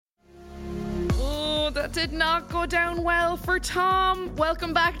that did not go down well for Tom.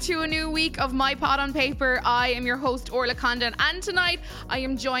 Welcome back to a new week of My Pod on Paper. I am your host, Orla Condon, and tonight I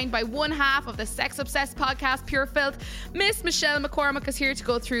am joined by one half of the sex-obsessed podcast, Pure Filth. Miss Michelle McCormick is here to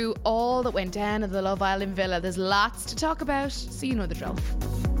go through all that went down at the Love Island Villa. There's lots to talk about, so you know the drill.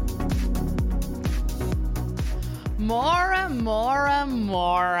 Maura.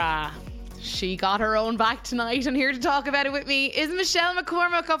 She got her own back tonight, and here to talk about it with me is Michelle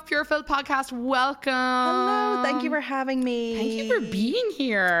McCormick of Pure Filth Podcast. Welcome. Hello, thank you for having me. Thank you for being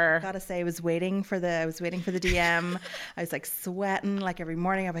here. Gotta say, I was waiting for the DM. I was like sweating, like every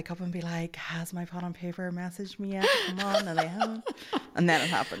morning I'd wake up and be like, has My Pod on Paper messaged me yet? Come on, and they haven't. And then it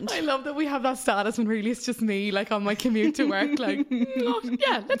happened. I love that we have that status when really it's just me, like on my commute to work, like, oh,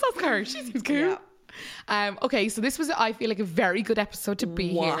 yeah, let's ask her. She seems cool. Yeah. Okay, so this was, I feel like, a very good episode to be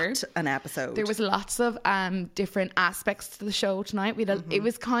here. What an episode. There was lots of different aspects to the show tonight. It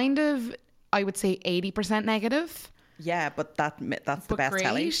was kind of, I would say, 80% negative. Yeah, but that's the best great.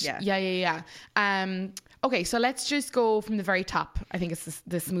 telly. Yeah. Okay, so let's just go from the very top. I think it's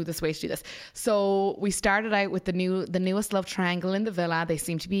the smoothest way to do this. So we started out with the newest love triangle in the villa. They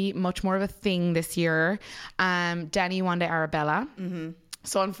seem to be much more of a thing this year. Danny, Wanda, Arabella. Mm-hmm.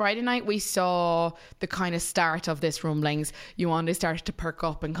 So on Friday night, we saw the kind of start of this rumblings. Yewande started to perk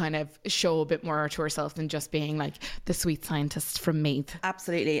up and kind of show a bit more to herself than just being like the sweet scientist from Meath.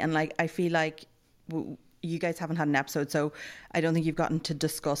 Absolutely. And like, I feel like you guys haven't had an episode, so I don't think you've gotten to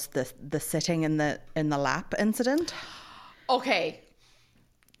discuss the sitting in the lap incident. Okay.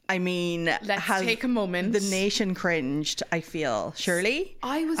 I mean, let's take a moment. The nation cringed, I feel. Surely?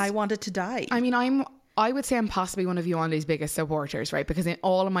 I wanted to die. I mean, I would say I'm possibly one of Yewande's biggest supporters, right? Because in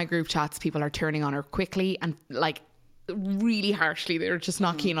all of my group chats, people are turning on her quickly and like really harshly. They're just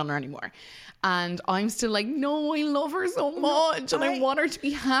not keen on her anymore. And I'm still like, no, I love her so much and I want her to be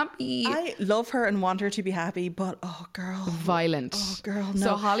happy. I love her and want her to be happy, but oh girl. Violent. Oh girl, no.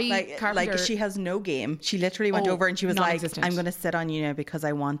 So Holly Carpenter, like she has no game. She literally went over and she was like, I'm going to sit on you now because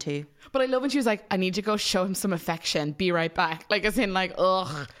I want to. But I love when she was like, I need to go show him some affection. Be right back. Like as in like,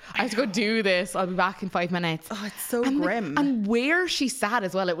 ugh, I have to go do this. I'll be back in 5 minutes. Oh, it's so grim. And where she sat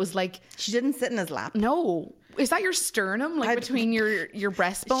as well, it was like... She didn't sit in his lap. No. Is that your sternum, like between your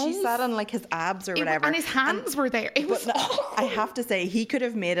breastbones? She sat on like his abs or whatever. And his hands were there. It was I have to say, he could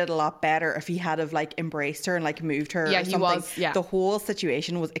have made it a lot better if he had have like embraced her and like moved her or something. He was, yeah. The whole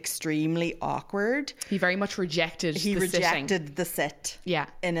situation was extremely awkward. He very much rejected the sit yeah.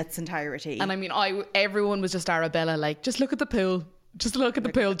 in its entirety. And I mean, everyone was just Arabella, like, just look at the pool. Just look at the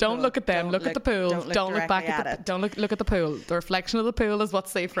pool. Don't look at them. Look at the pool. Don't look back at it. Don't look at the pool. The reflection of the pool is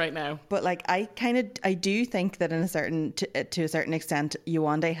what's safe right now. But like, I do think that to a certain extent,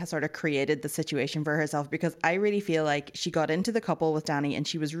 Yewande has sort of created the situation for herself, because I really feel like she got into the couple with Danny and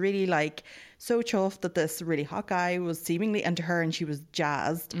she was really like so chuffed that this really hot guy was seemingly into her and she was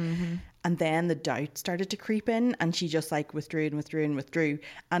jazzed. Mm-hmm. And then the doubt started to creep in and she just like withdrew.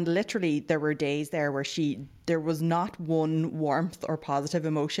 And literally there were days there where there was not one warmth or positive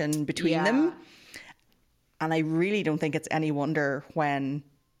emotion between them. And I really don't think it's any wonder when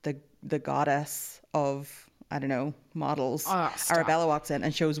the goddess of, I don't know, models, Arabella walks in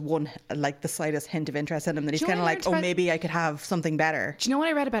and shows the slightest hint of interest in him, that he's kind of like, maybe I could have something better. Do you know what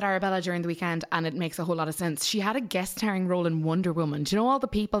I read about Arabella during the weekend? And it makes a whole lot of sense. She had a guest starring role in Wonder Woman. Do you know all the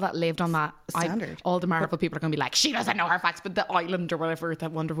people that lived on that standard? All the Marvel people are going to be like, she doesn't know her facts, but the island or whatever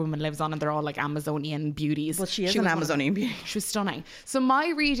that Wonder Woman lives on, and they're all like Amazonian beauties. Well, she is an Amazonian beauty. She was stunning. So my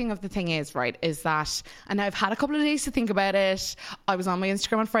reading of the thing is that, and I've had a couple of days to think about it. I was on my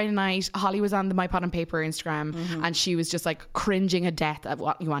Instagram on Friday night. Holly was on the My Pod on Paper Instagram, and she was just like cringing at death at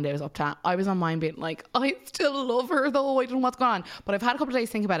what Yewande was up to. I was on mine being like, I still love her though. I don't know what's going on. But I've had a couple of days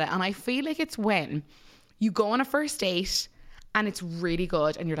to think about it, and I feel like it's when you go on a first date and it's really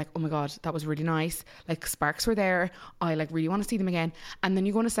good and you're like, oh my God, that was really nice. Like sparks were there. I like really want to see them again. And then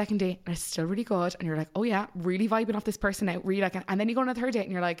you go on a second date and it's still really good. And you're like, oh yeah, really vibing off this person out. Really like it. And then you go on a third date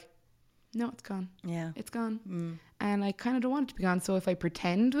and you're like, no, it's gone. Yeah. It's gone. And I kind of don't want it to be gone. So if I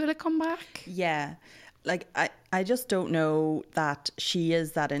pretend, will it come back? Yeah. Like, I just don't know that she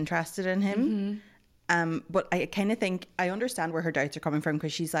is that interested in him. But I kind of think, I understand where her doubts are coming from,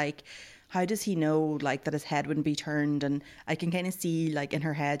 because she's like, how does he know like that his head wouldn't be turned? And I can kind of see like in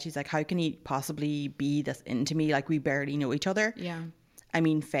her head, she's like, how can he possibly be this into me? Like, we barely know each other. Yeah. I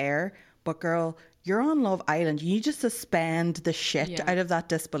mean, fair, but girl, you're on Love Island. You need to suspend the shit out of that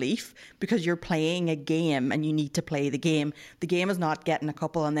disbelief, because you're playing a game and you need to play the game. The game is not getting a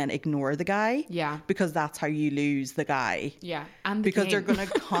couple and then ignore the guy. Yeah. Because that's how you lose the guy. Yeah. And because they're going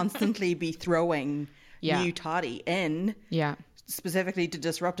to constantly be throwing new toddy in. Yeah. specifically to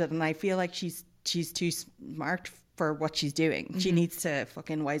disrupt it. And I feel like she's too smart for what she's doing. She needs to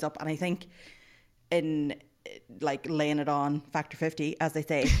fucking wise up. And I think in like laying it on factor 50, as they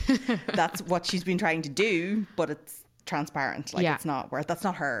say, that's what she's been trying to do, but it's transparent. Like it's not worth, that's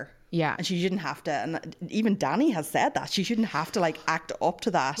not her. Yeah. And she shouldn't have to, and even Danny has said that she shouldn't have to like act up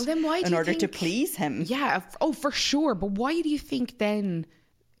to that then why do in you order to think- please him. Yeah. Oh, for sure. But why do you think then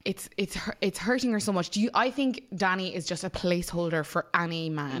it's hurting her so much? I think Danny is just a placeholder for any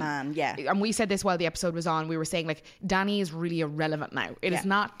man. Yeah. And we said this while the episode was on. We were saying like Danny is really irrelevant now. It is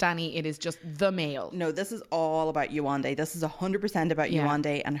not Danny. It is just the male. No, this is all about Yewande. This is 100% about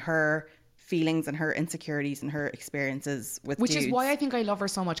Yewande and her feelings and her insecurities and her experiences with Which dudes. is why I think I love her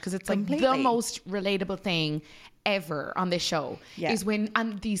so much, because it's like the most relatable thing ever on this show is when,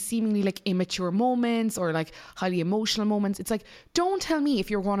 and these seemingly like immature moments or like highly emotional moments, it's like, don't tell me if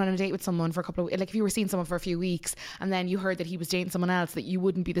you're going on a date with someone for a couple of, like if you were seeing someone for a few weeks and then you heard that he was dating someone else, that you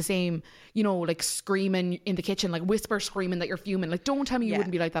wouldn't be the same, you know, like screaming in the kitchen, like whisper screaming that you're fuming. Like, don't tell me you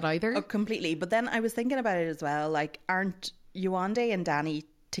wouldn't be like that either. Oh, completely. But then I was thinking about it as well, like, aren't Yewande and Danny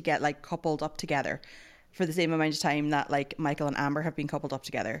to get like coupled up together for the same amount of time that like Michael and Amber have been coupled up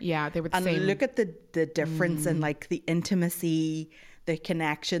together? Yeah, they were the and same. Look at the difference in like the intimacy, the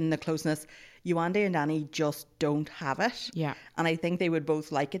connection, the closeness. Yewande and Danny just don't have it. Yeah. And I think they would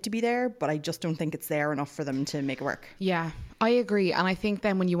both like it to be there, but I just don't think it's there enough for them to make it work. Yeah, I agree. And I think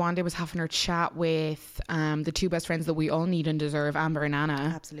then when Yewande was having her chat with the two best friends that we all need and deserve, Amber and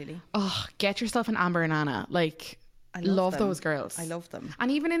Anna. Absolutely. Oh, get yourself an Amber and Anna. Like, I love them. those girls. I love them. And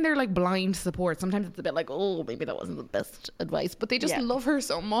even in their like blind support, sometimes it's a bit like, oh, maybe that wasn't the best advice, but they just love her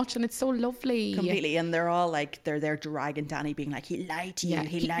so much and it's so lovely. Completely. And they're all like, they're there dragging Danny, being like, he lied to you. Yeah.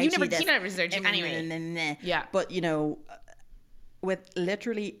 He lied to you. He never deserved you anyway. Yeah. But you know, with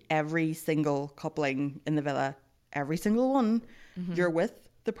literally every single coupling in the villa, every single one, you're with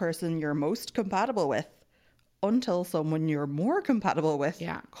the person you're most compatible with until someone you're more compatible with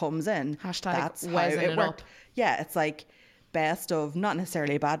comes in. Hashtag That's how wezzing it it worked. up. Yeah, it's like best of, not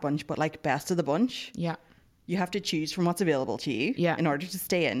necessarily a bad bunch, but like best of the bunch. Yeah. You have to choose from what's available to you in order to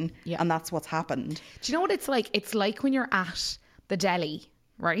stay in. Yeah. And that's what's happened. Do you know what it's like? It's like when you're at the deli,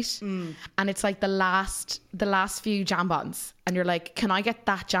 right? And it's like the last few jambons, and you're like, can I get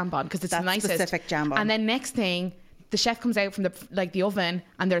that jambon? Because it's the nicest. Specific jambon. And then next thing, the chef comes out from the oven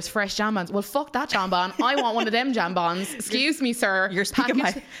and there's fresh jambons. Well, fuck that jambon. I want one of them jambons. Excuse me, sir. You're speaking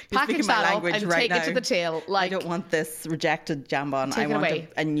my language and right take now. it to the tail. Like, I don't want this rejected jambon. I want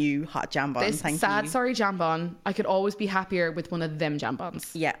a new hot jambon. This Thank sad, you. sorry jambon. I could always be happier with one of them jambons.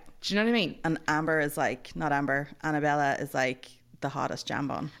 Yeah. Do you know what I mean? And Amber is like, not Amber, Annabella is like the hottest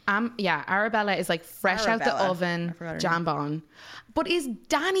jambon. Yeah, Arabella is like fresh out the oven jambon. But is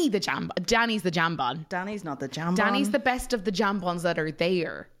Danny the jambon? Danny's the jambon. Danny's not the jambon. Danny's the best of the jambons that are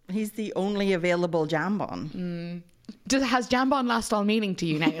there. He's the only available jambon. Has jambon lost all meaning to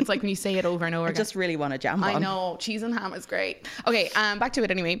you now? It's like when you say it over and over I again. just really want a jambon. I know, cheese and ham is great. Okay, back to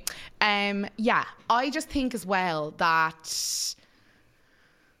it anyway. Yeah, I just think as well that,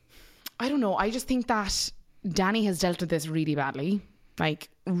 I don't know, I just think that Danny has dealt with this really badly. Like,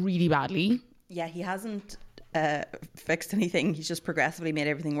 really badly. Yeah, he hasn't fixed anything. He's just progressively made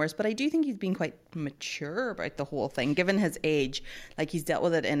everything worse. But I do think he's been quite mature about the whole thing, given his age. Like, he's dealt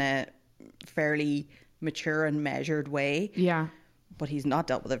with it in a fairly mature and measured way. Yeah. But he's not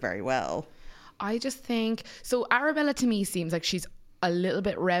dealt with it very well. I just think, so Arabella to me seems like she's a little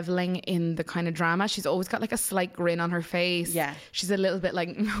bit reveling in the kind of drama. She's always got like a slight grin on her face. Yeah. She's a little bit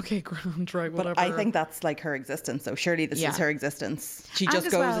like, okay, grand, right, whatever. But I think that's like her existence. So surely this is her existence. She just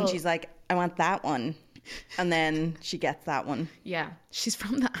goes and she's like, I want that one. And then she gets that one. Yeah. She's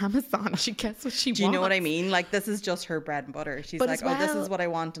from the Amazon. She gets what she wants. Do you know what I mean? Like, this is just her bread and butter. She's but like, oh, this is what I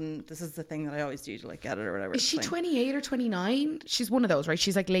want, and this is the thing that I always do to like get it or whatever. Is she 28 or 29? She's one of those, right?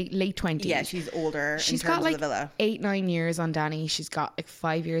 She's like late 20s. Yeah, she's older. She's in terms got like of the villa. 8-9 years on Danny. She's got like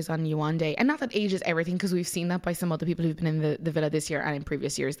 5 years on Yewande. And not that age is everything, because we've seen that by some other people who've been in the villa this year and in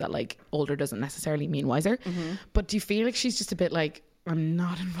previous years, that like older doesn't necessarily mean wiser. But do you feel like she's just a bit like, I'm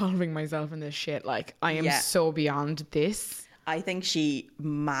not involving myself in this shit. Like, I am so beyond this. I think she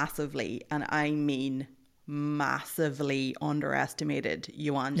massively, and I mean massively, underestimated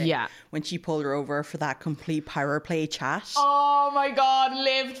Yewande. Yeah. When she pulled her over for that complete power play chat. Oh my God,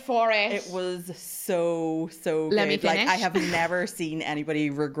 lived for it. It was so good. Let me finish. Like, I have never seen anybody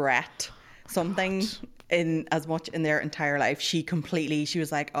regret something in as much in their entire life. She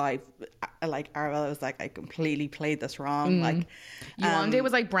was like, oh, like Arabella was like, I completely played this wrong. Like Yewande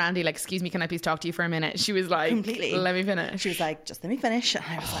was like, Brandy, like, excuse me, can I please talk to you for a minute? She was like, completely. Let me finish. She was like, just let me finish. And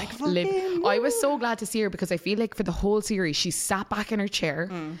I was like, Liv. fucking I was so glad to see her because I feel like for the whole series she sat back in her chair.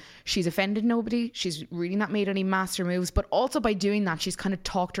 She's offended nobody. She's really not made any master moves, but also by doing that she's kind of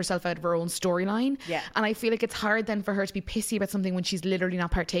talked herself out of her own storyline. Yeah. And I feel like it's hard then for her to be pissy about something when she's literally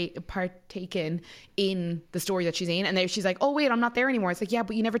not partaken in the story that she's in, and now she's like, oh wait, I'm not there anymore. It's like, yeah,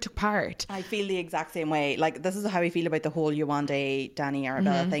 but you never took part. I feel the exact same way. Like, this is how I feel about the whole Yewande, Danny,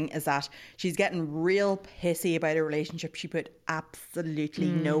 Arabella thing, is that she's getting real pissy about a relationship she put absolutely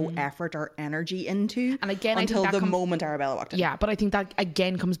no effort or energy into. And again, until I think that the moment Arabella walked in. Yeah, but I think that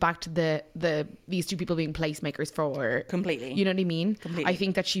again comes back to the these two people being placemakers for her. Completely. You know what I mean? Completely. I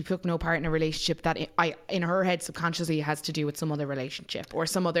think that she took no part in a relationship that in her head subconsciously has to do with some other relationship or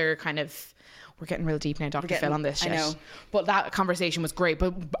some other kind of. We're getting real deep now, Dr. Phil, on this shit. I know. But that conversation was great.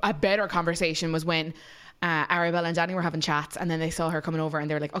 But a better conversation was when Arabella and Danny were having chats, and then they saw her coming over, and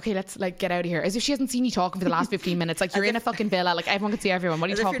they were like, "Okay, let's like get out of here." As if she hasn't seen you talking for the last 15 minutes. Like, you're in a fucking villa. Like, everyone can see everyone. What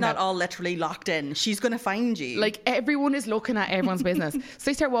are you talking about? As if you're not all literally locked in. She's going to find you. Like, everyone is looking at everyone's business. So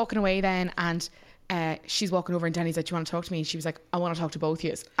they start walking away then, and she's walking over, and Danny's like, "Do you want to talk to me?" And she was like, "I want to talk to both of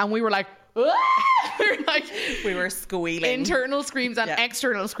you." And we were like, we were squealing. Internal screams and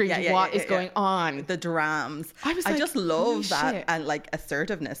external screams. What is going on? The drams. I was like, just love that shit. and like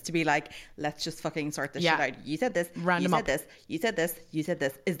assertiveness to be like, let's just fucking sort this shit out. You said this. Random you said up. this. You said this. You said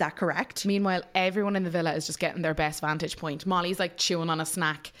this. Is that correct? Meanwhile, everyone in the villa is just getting their best vantage point. Molly's like chewing on a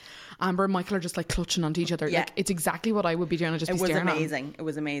snack. Amber and Michael are just like clutching onto each other. Yeah. Like, it's exactly what I would be doing. I'd just be staring at them. It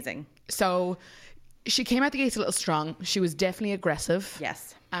was amazing. So she came out the gates a little strong. She was definitely aggressive.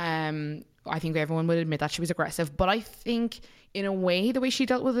 Yes. I think everyone would admit that she was aggressive, but I think in a way the way she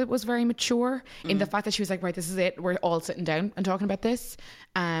dealt with it was very mature in the fact that she was like, right, this is it, we're all sitting down and talking about this,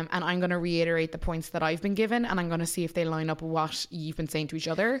 and I'm going to reiterate the points that I've been given, and I'm going to see if they line up with what you've been saying to each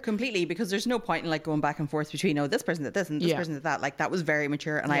other. Completely, because there's no point in like going back and forth between, oh, this person did this and this person did that. Like, that was very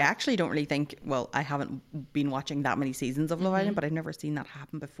mature, and I actually don't really think, well, I haven't been watching that many seasons of Love Island, but I've never seen that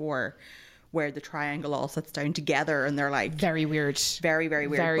happen before, where the triangle all sits down together and they're like, very weird, very, very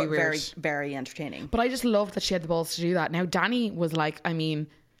weird, very but weird, very, very entertaining. But I just loved that she had the balls to do that. Now Danny was like, I mean,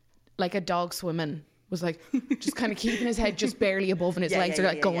 like a dog swimming, was like just kind of keeping his head just barely above, and his legs are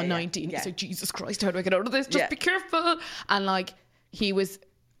like going 90. And he's like, Jesus Christ, how do I get out of this? Just be careful. And like,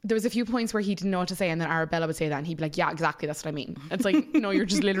 there was a few points where he didn't know what to say, and then Arabella would say that, and he'd be like, yeah, exactly, that's what I mean. It's like, no, you're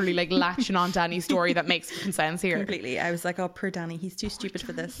just literally like latching on Danny's story that makes sense here. Completely. I was like, oh, poor Danny, he's too stupid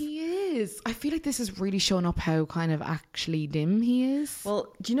for this. He is. I feel like this is really showing up how kind of actually dim he is.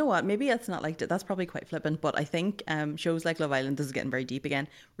 Well, do you know what? Maybe that's not like, that's probably quite flippant, but I think shows like Love Island, this is getting very deep again,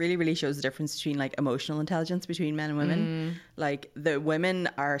 really, really shows the difference between like emotional intelligence between men and women. Like, the women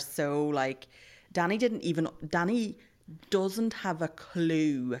are so like, Danny doesn't have a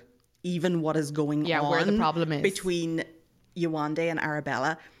clue even what is going on, where the problem is between Yewande and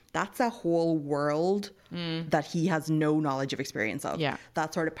Arabella. That's a whole world that he has no knowledge of experience of. Yeah.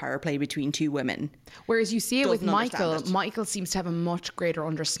 That sort of power play between two women. Whereas you see it with Michael. understand it. Michael seems to have a much greater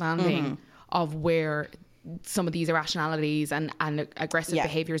understanding of where some of these irrationalities and aggressive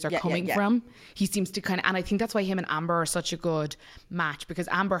behaviors are coming from. He seems to kind of, and I think that's why him and Amber are such a good match, because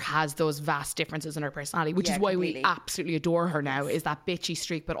Amber has those vast differences in her personality, which is why we absolutely adore her now, is that bitchy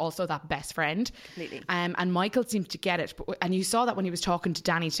streak, but also that best friend. Completely. And Michael seems to get it. And you saw that when he was talking to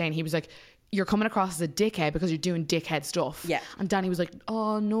Danny today, and he was like, you're coming across as a dickhead because you're doing dickhead stuff. Yeah. And Danny was like,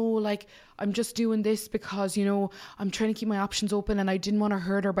 oh no, like, I'm just doing this because, you know, I'm trying to keep my options open and I didn't want to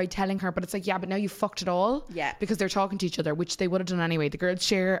hurt her by telling her. But it's like, yeah, but now you fucked it all. Yeah. Because they're talking to each other, which they would have done anyway. The girls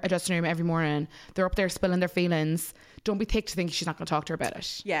share a dressing room every morning. They're up there spilling their feelings. Don't be thick to think she's not going to talk to her about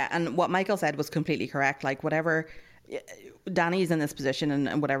it. Yeah. And what Michael said was completely correct. Like, whatever, Danny's in this position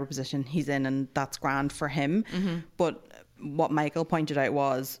and whatever position he's in, and that's grand for him. But what Michael pointed out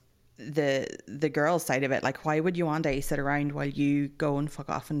was, the girl's side of it, like, why would Yewande sit around while you go and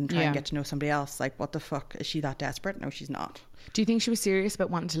fuck off and try and get to know somebody else? Like, what the fuck? Is she that desperate? No, she's not. Do you think she was serious about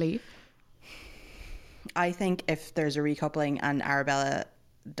wanting to leave? I think if there's a recoupling and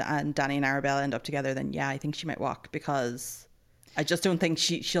Danny and Arabella end up together, then yeah, I think she might walk, because I just don't think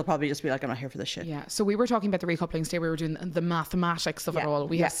she'll probably just be like, I'm not here for this shit. Yeah. So we were talking about the recoupling today. We were doing the mathematics of it all.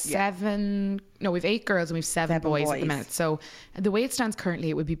 We have we have 8 girls and we have 7 boys at the minute. So the way it stands currently,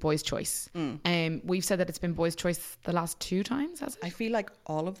 it would be boys' choice. We've said that it's been boys' choice the last 2 times, has it? I feel like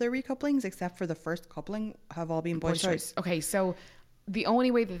all of the recouplings, except for the first coupling, have all been boys' choice. Okay, so the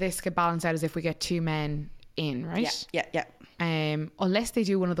only way that this could balance out is if we get 2 men in, right? Yeah. Unless they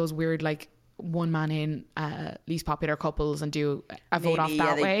do one of those weird, like, one man in least popular couples and do a vote off Maybe,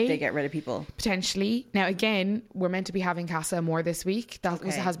 that way. They get rid of people. Potentially. Now, again, we're meant to be having Casa Amor this week. That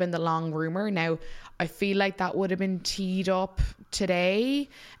has been the long rumour. Now, I feel like that would have been teed up today.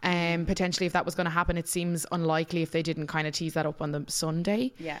 Potentially, if that was going to happen, it seems unlikely if they didn't kind of tease that up on the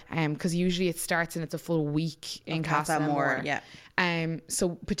Sunday. Yeah. Because usually it starts and it's a full week in Casa Amor. Yeah.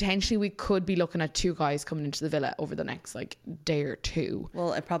 So potentially we could be looking at 2 guys coming into the villa over the next like day or 2.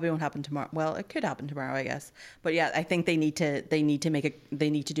 Well, it probably won't happen tomorrow. Well, it could happen tomorrow, I guess. But yeah, I think they need to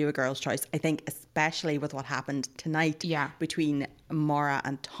do a girl's choice. I think especially with what happened tonight between Maura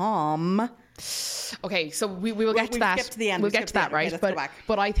and Tom. Okay, so we will get to that. Skipped to the end. We'll get to that, right? Okay,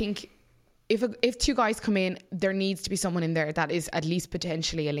 but I think if 2 guys come in, there needs to be someone in there that is at least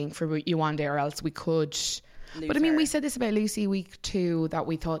potentially a link for Yewande, or else we could. But I mean, we said this about Lucy week 2 that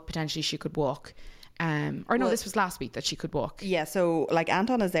we thought potentially she could walk. This was last week that she could walk. Yeah, so like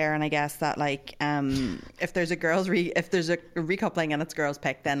Anton is there, and I guess that like if there's a recoupling and it's girls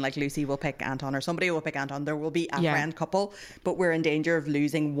pick, then like Lucy will pick Anton or somebody will pick Anton. There will be a friend couple, but we're in danger of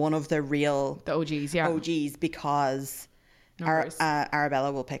losing one of the OGs, OGs because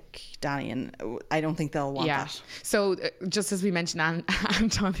Arabella will pick Danny, and I don't think they'll want that. So just as we mentioned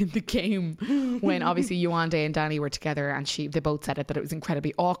Anton in the game, when obviously Yewande and Danny were together, and they both said that it was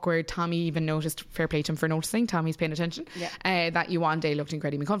incredibly awkward. Tommy even noticed, fair play to him for noticing, Tommy's paying attention, that Yewande looked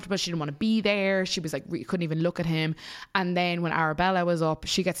incredibly uncomfortable. She didn't want to be there. She was like, couldn't even look at him. And then when Arabella was up,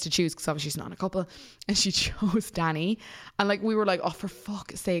 she gets to choose because obviously she's not in a couple, and she chose Danny. And like we were like, oh, for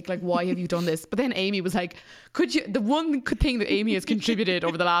fuck's sake, like why have you done this? But then Amy was like, the one thing that Amy has contributed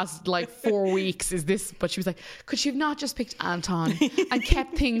over the last like 4 weeks is this, but she was like, could you have not just picked Anton and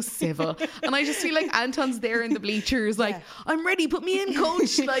kept things civil? And I just feel like Anton's there in the bleachers like, I'm ready, put me in,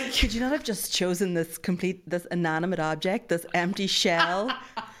 coach. Like, could you not have just chosen this inanimate object, this empty shell,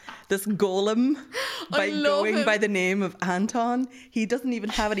 this golem, by going by the name of Anton? He doesn't even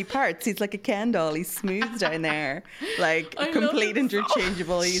have any parts. He's like a Ken doll. He's smooth down there, like complete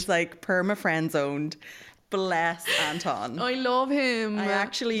interchangeable. He's like perma friend zoned. Bless Anton. I love him. I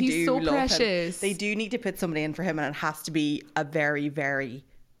actually do. He's so love precious. Him. They do need to put somebody in for him, and it has to be a very, very,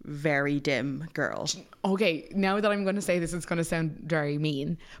 very dim girl. Okay, now that I'm going to say this, it's going to sound very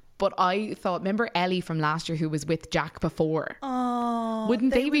mean, but I thought, remember Ellie from last year who was with Jack before? Oh,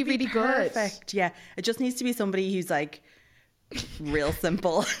 wouldn't they be really good? Perfect. Yeah, it just needs to be somebody who's like real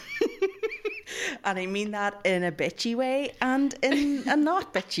simple. And I mean that in a bitchy way and in a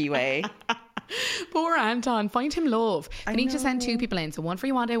not bitchy way. Poor Anton, find him love. I need to send 2 people in, so one for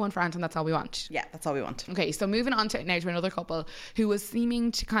Yewande, one for Anton. That's all we want. Yeah, that's all we want. Okay, so moving on to another couple who was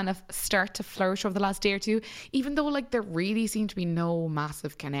seeming to kind of start to flourish over the last day or 2, even though like there really seemed to be no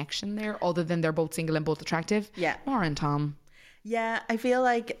massive connection there other than they're both single and both attractive. Yeah, Maura and Tom. Yeah, I feel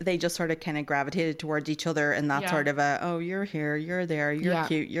like they just sort of kind of gravitated towards each other in that sort of oh, you're here, you're there,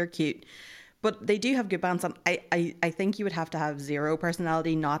 you're cute. But they do have good bands, and I think you would have to have zero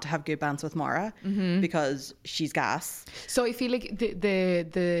personality not to have good bands with Maura, because she's gas. So I feel like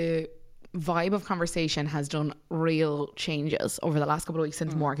the vibe of conversation has done real changes over the last couple of weeks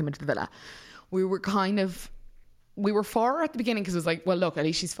since Maura came into the villa. We were for her at the beginning because it was like, well, look, at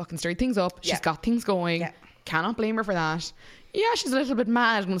least she's fucking stirred things up. She's got things going. Yeah. Cannot blame her for that. Yeah, she's a little bit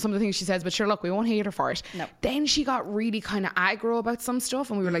mad on some of the things she says, but sure, look, we won't hate her for it. No. Then she got really kind of aggro about some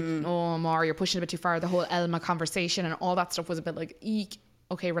stuff, and we were like, oh, Maura, you're pushing it a bit too far. The whole Elma conversation and all that stuff was a bit like, eek,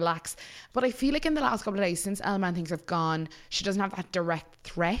 okay, relax. But I feel like in the last couple of days, since Elma and things have gone, she doesn't have that direct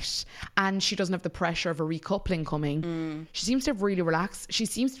threat, and she doesn't have the pressure of a recoupling coming. She seems to have really relaxed. She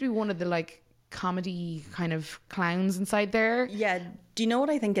seems to be one of the like comedy kind of clowns inside there. Yeah. Do you know what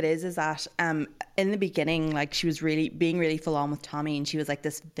I think it is that in the beginning, like she was being really full on with Tommy, and she was like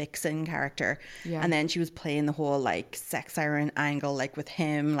this vixen character, and then she was playing the whole like sex siren angle, like with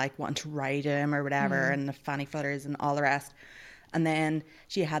him, like wanting to ride him or whatever, and the fanny flutters and all the rest. And then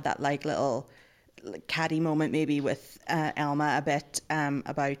she had that like little catty moment maybe with Elma a bit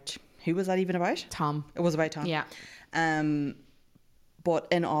about, who was that even about? Tom. It was about Tom. Yeah. But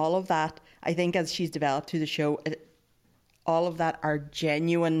in all of that, I think as she's developed through the show, all of that are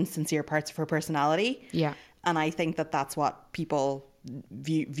genuine, sincere parts of her personality. Yeah. And I think that's what people,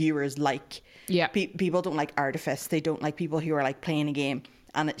 viewers like. Yeah. People don't like artifice. They don't like people who are like playing a game.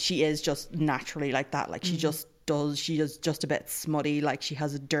 And she is just naturally like that. Like she just does. She is just a bit smutty. Like she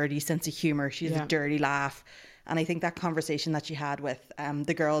has a dirty sense of humor. She has a dirty laugh. And I think that conversation that she had with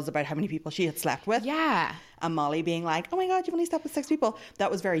the girls about how many people she had slept with. Yeah. And Molly being like, oh my God, you've only slept with 6 people. That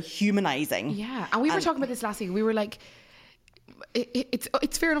was very humanizing. Yeah. And we were talking about this last week. We were like,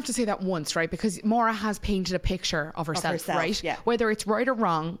 it's fair enough to say that once, right? Because Maura has painted a picture of herself, right? Yeah. Whether it's right or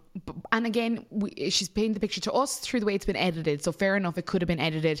wrong. And again, she's painted the picture to us through the way it's been edited. So fair enough, it could have been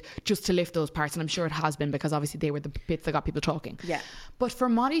edited just to lift those parts. And I'm sure it has been, because obviously they were the bits that got people talking. Yeah. But for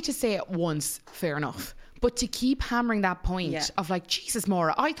Molly to say it once, fair enough. But to keep hammering that point of like, Jesus,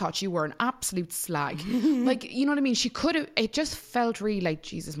 Maura, I thought you were an absolute slag. Like, you know what I mean? She could have, it just felt really like,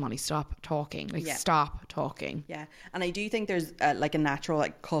 Jesus, Molly, stop talking. Like, stop talking. Yeah. And I do think there's like a natural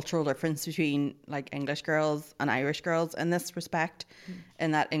like cultural difference between like English girls and Irish girls in this respect. In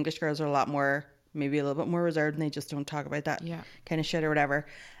that English girls are a lot more, maybe a little bit more reserved, and they just don't talk about that kind of shit or whatever.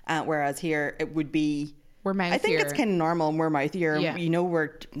 Whereas here it would be, we're mouthier. I think it's kind of normal, and we're mouthier. Yeah. You know, we're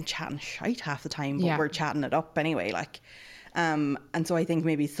chatting shite half the time, but we're chatting it up anyway. Like, and so I think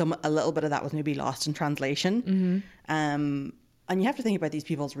maybe a little bit of that was maybe lost in translation. And you have to think about these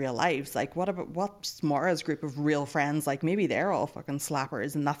people's real lives. Like, what's Maura's group of real friends? Like, maybe they're all fucking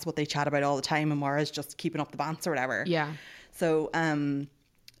slappers, and that's what they chat about all the time, and Maura's just keeping up the bants or whatever. Yeah. So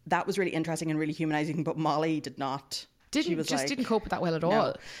that was really interesting and really humanizing. But Molly did not. Didn't cope with that well at all.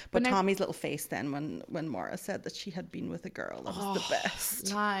 No. But now, Tommy's little face then when Maura said that she had been with a girl, that was the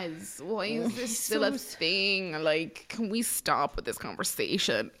best. Lads, why is this still a thing? Like, can we stop with this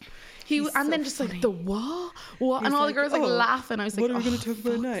conversation? Then just like, the what? And all the girls like laughing. I was like, what are we going to talk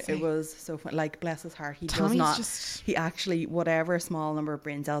about now? It was so fun. Like, bless his heart, he actually, whatever small number of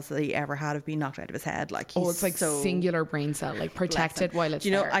brain cells that he ever had have been knocked out of his head. Like, it's like so singular brain cell, like protected while it's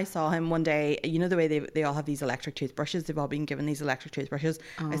there. I saw him one day, you know the way they all have these electric toothbrushes, they've all been given these electric toothbrushes.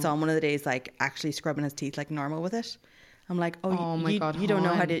 I saw him one of the days like actually scrubbing his teeth like normal with it. I'm like, oh my God, you don't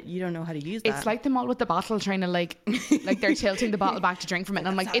know how to use that. It's like them all with the bottle trying to like they're tilting the bottle back to drink from it. And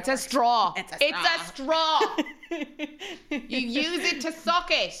I'm like, it's a straw. It's a straw. You use it to suck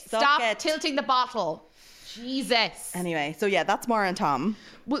it. Stop tilting the bottle. Jesus. Anyway, so yeah, that's Maura and Tom.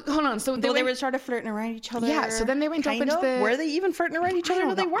 Well, hold on. So they were sort of flirting around each other. Yeah. So then they went up into the. Were they even flirting around each other?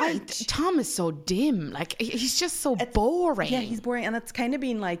 No, they weren't. Tom is so dim. Like, he's just so boring. Yeah, he's boring, and it's kind of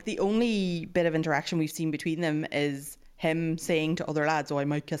been like the only bit of interaction we've seen between them is him saying to other lads, "Oh, I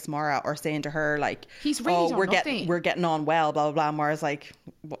might kiss Maura," or saying to her like, "He's really we're getting on well." Blah blah blah. Maura's like,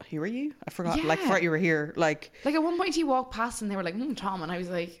 "What? Who are you? I forgot. Yeah. Like, I forgot you were here." Like at one point he walked past and they were like, Tom," and I was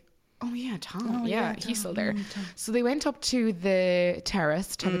like, "Oh yeah, Tom. Tom. He's still there." So they went up to the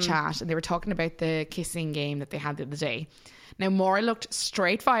terrace to have a chat, and they were talking about the kissing game that they had the other day. Now Maura looked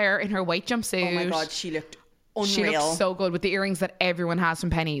straight fire in her white jumpsuit. Oh my God, she looked unreal. She looked so good with the earrings that everyone has from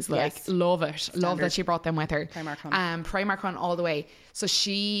Penneys. Like, love it. Standard. Love that she brought them with her. Primark on all the way. So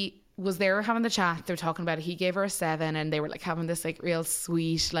she was there having the chat. They were talking about it. He gave her a 7, and they were like having this like real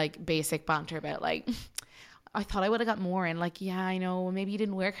sweet, like basic banter about like, I thought I would have got more, and like, yeah, I know, maybe you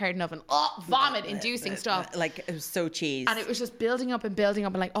didn't work hard enough, and vomit inducing stuff. Like, it was so cheese. And it was just building up, and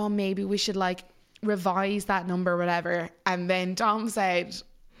like, oh, maybe we should like revise that number or whatever. And then Tom said,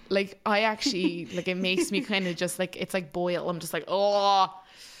 like, I actually, like, it makes me kind of just like, it's like boil. I'm just like, oh,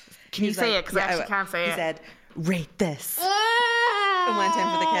 can you say it? Because I actually can't say it. He said, rate this. And went in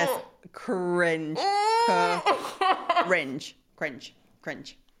for the kiss. Cringe.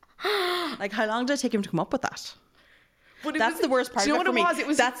 Cringe. Like, how long did it take him to come up with that? But that's the worst part of it for me.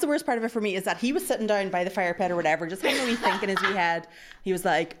 That's the worst part of it for me, is that he was sitting down by the fire pit or whatever, just kind of thinking in his wee head. He was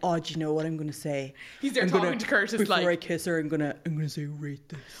like, "Oh, do you know what I'm going to say? He's there talking to Curtis before I kiss her. I'm gonna say rate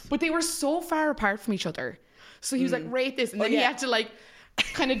this." But they were so far apart from each other, so he was like, "Rate this," and then he had to like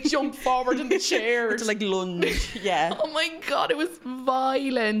kind of jump forward in the chair to like lunge. Yeah. Oh my God, it was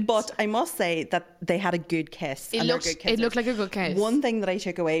violent. But I must say that they had a good kiss. It looked like a good kiss. One thing that I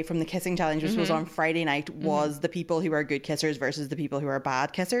took away from the kissing challenge, which was on Friday night, was the people who are good kissers versus the people who are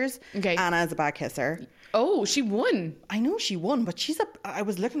bad kissers. Okay. Anna's a bad kisser. Oh, she won. I know she won, but I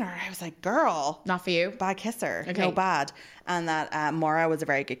was looking at her, I was like, girl. Not for you. Bad kisser. Okay. No, bad. And that Maura was a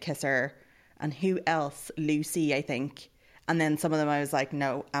very good kisser. And who else? Lucy, I think. And then some of them I was like,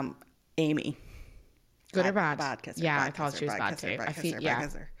 no, Amy. Good or bad? Bad kisser. Yeah, I thought she was bad too. Bad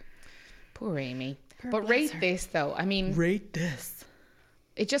kisser. Poor Amy. But rate this though. I mean, rate this.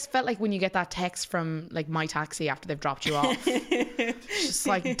 It just felt like when you get that text from like My Taxi after they've dropped you off. It's just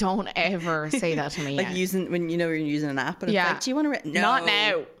like, don't ever say that to me. Like when you're using an app and it's like, do you want to rate? No. Not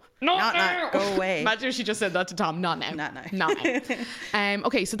now. Not now. Go away. Imagine if she just said that to Tom. Not now. Not now. Not now.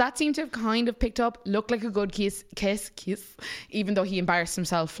 Okay, so that seemed to have kind of picked up. Looked like a good kiss, even though he embarrassed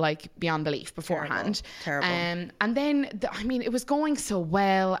himself like beyond belief beforehand. Terrible. And then, it was going so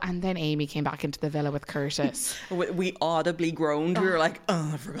well. And then Amy came back into the villa with Curtis. We audibly groaned. We were like,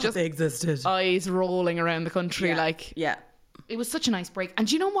 oh, I forgot they existed. Eyes rolling around the country. Yeah. It was such a nice break. And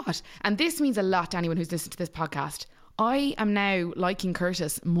do you know what? And this means a lot to anyone who's listened to this podcast. I am now liking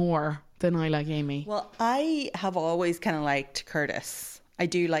Curtis more than I like Amy. Well, I have always kind of liked Curtis. I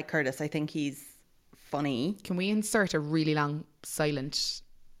do like Curtis. I think he's funny. Can we insert a really long silent,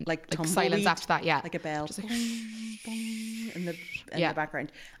 Like silence after that? Yeah. like a bell. Just like, Boing, boing, in the Yeah. the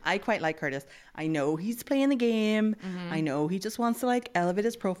background. I quite like Curtis. I know he's playing the game. Mm-hmm. I know he just wants to like elevate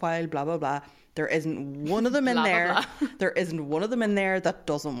his profile, blah blah blah. There isn't one of them in Blah, blah, there. blah. There isn't one of them in there that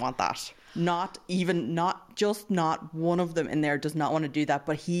doesn't want that. Not one of them in there does not want to do that,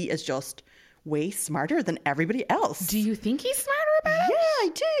 but he is just way smarter than everybody else. do you think he's smarter about Yeah, it? I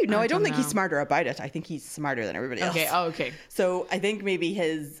do. No, I don't think he's know. smarter about it. I think he's smarter than everybody else. Okay. Oh, okay. So I think maybe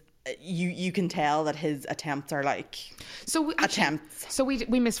his you can tell that his attempts are like So we, actually, attempts. So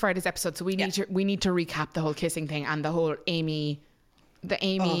we missed Friday's episode, so we need to recap the whole kissing thing and the whole Amy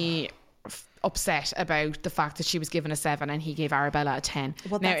upset about the fact that she was given a 7 and he gave Arabella a 10.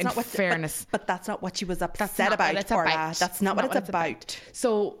 Well, now, that's in not what fairness, but that's not what she was upset not about. what it's Orla. about. That's not what it's about.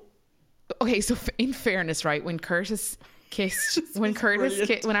 So, okay, so in fairness, right, when Curtis kissed, when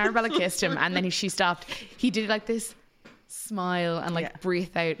Arabella kissed him and then she stopped, he did like this smile and like Yeah.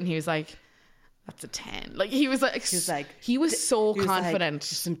 breathe out, and he was like, "That's a 10." Like he was like he was so He was like, confident.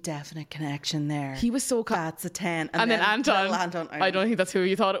 There's some definite connection there. He was so That's a 10. And then Anton, little Anton, I don't think that's who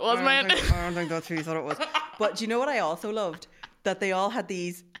you thought it was, man. I don't think that's who you thought it was. But do you know what I also loved? That they all had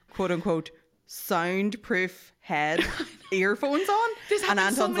these quote unquote soundproof head earphones on. This And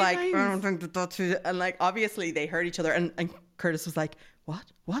happened so Anton's many like, times. I don't think that's who. And like, obviously they heard each other. And Curtis was like,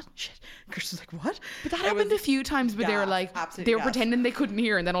 what? Shit. Curtis was like, what? But that happened a few times where they were gas, like, absolutely they were gas. pretending they couldn't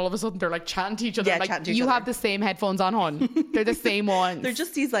hear, and then all of a sudden they're like chanting to each other. Yeah, like, chanting to each you other. have the same headphones on, hon. They're the same ones. They're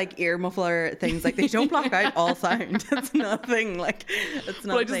just these like ear muffler things. Like they don't block out all sound. It's nothing. Like it's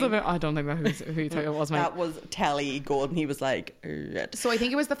But I just nothing. love it. I don't think that who you thought it was, mate. That was Telly Golden. He was like, "Red." So I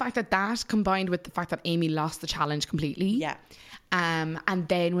think it was the fact that combined with the fact that Amy lost the challenge completely. Yeah. And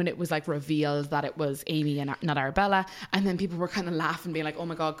then when it was like revealed that it was Amy and not Arabella, and then people were kind of laughing, being like, "Oh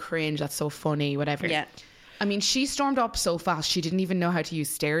my god, cringe! That's so funny, whatever." Yeah. I mean, she stormed up so fast she didn't even know how to use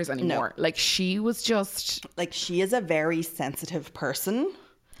stairs anymore. Like she was just. Like she is a very sensitive person.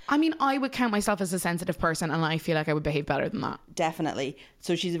 I mean, I would count myself as a sensitive person, and I feel like I would behave better than that. Definitely.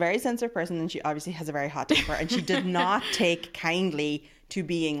 So she's a very sensitive person, and she obviously has a very hot temper, and she did not take kindly to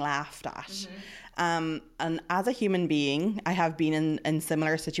being laughed at. Mm-hmm. And as a human being, I have been in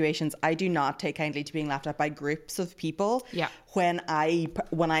similar situations. I do not take kindly to being laughed at by groups of people. Yeah. When I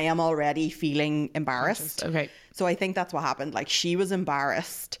am already feeling embarrassed. Okay. So I think that's what happened. Like she was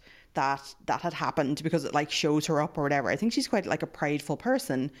embarrassed that had happened because it like shows her up or whatever. I think she's quite like a prideful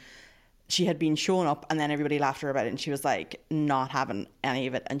person. She had been shown up and then everybody laughed at her about it, and she was like not having any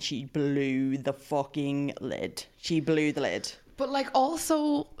of it, and she blew the fucking lid. She blew the lid. But like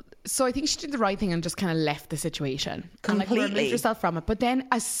also, so I think she did the right thing and just kind of left the situation and like Completely. removed herself from it. But then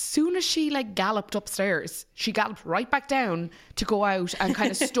as soon as she like galloped upstairs, she galloped right back down to go out and kind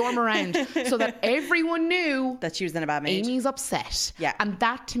of storm around so that everyone knew That she was in a bad mood. Amy's upset. Yeah. And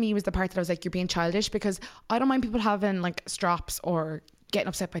that to me was the part that I was like, you're being childish, because I don't mind people having like strops or getting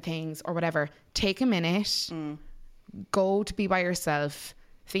upset by things or whatever. Take a minute, go to be by yourself,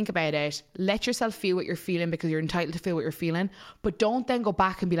 think about it, let yourself feel what you're feeling, because you're entitled to feel what you're feeling, but don't then go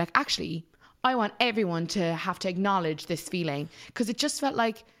back and be like, actually, I want everyone to have to acknowledge this feeling, because it just felt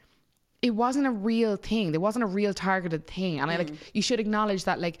like it wasn't a real thing. There wasn't a real targeted thing. And I like, you should acknowledge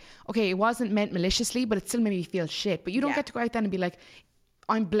that, like, okay, it wasn't meant maliciously, but it still made me feel shit. But you don't Yeah. get to go out then and be like,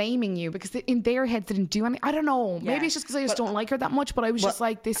 I'm blaming you, because in their heads they didn't do anything. I don't know. Yeah. Maybe it's just because I just don't like her that much, but I was just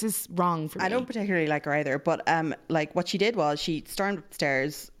like, this is wrong for me. I don't particularly like her either, but like what she did was she stormed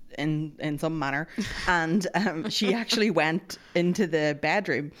upstairs in some manner, and she actually went into the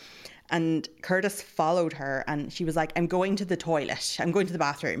bedroom, and Curtis followed her, and she was like, I'm going to the toilet, I'm going to the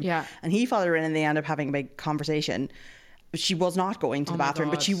bathroom. Yeah. And he followed her in, and they ended up having a big conversation. She was not going to the my bathroom,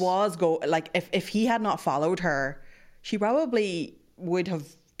 but God. she was if he had not followed her, she probably would have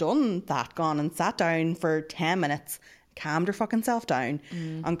done that, gone and sat down for 10 minutes, calmed her fucking self down,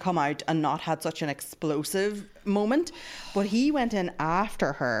 and come out and not had such an explosive moment. But he went in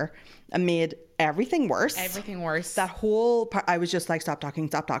after her and made everything worse. Everything worse. That whole part, I was just like, stop talking,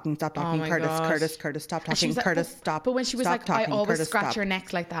 stop talking, stop talking. my Curtis, God. Curtis, stop And she talking. was like, Curtis, but, stop. But when she was stop like, talking. I always Curtis, scratch stop. your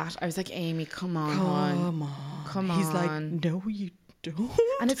neck like that, I was like, Amy, come on, Come hon. on. Come He's on. like, no, you don't.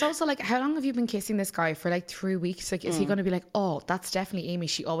 And it's also like, how long have you been kissing this guy for? Like 3 weeks? Like, is he going to be like, oh, that's definitely Amy,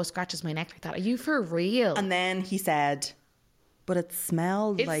 she always scratches my neck like that? Are you for real? And then he said, but it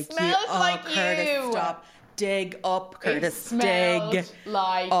smelled It like you. smelled Oh, like Curtis, you. stop. dig up, Curtis. It Dig smelled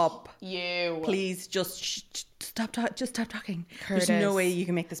like up. you. Please just stop talking. Curtis, There's no way you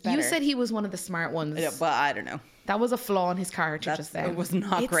can make this better. You said he was one of the smart ones. Yeah, but I don't know. That was a flaw in his character just then. It was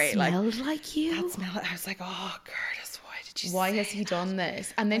not great. It smelled like you. That smell. I was like, oh, Curtis, why did you? Why has he done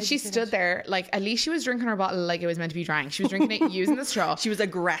this? And then she stood there, like, at least she was drinking her bottle like it was meant to be drank. She was drinking it using the straw. She was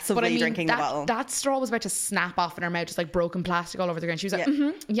aggressively drinking the bottle. That straw was about to snap off in her mouth, just like broken plastic all over the ground. She was like,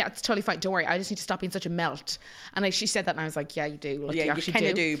 yeah, it's totally fine. Don't worry. I just need to stop being such a melt. And like she said that, and I was like, yeah, you do. Like, Yeah, you you actually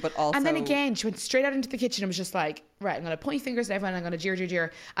kinda do, but also- And then again, she went straight out into the kitchen and was just like, right, I'm going to point fingers at everyone. I'm going to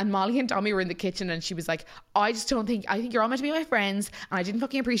jeer. And Molly and Tommy were in the kitchen, and she was like, I think you're all meant to be my friends, and I didn't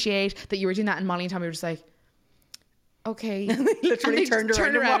fucking appreciate that you were doing that. And Molly and Tommy were just like, okay. They literally turned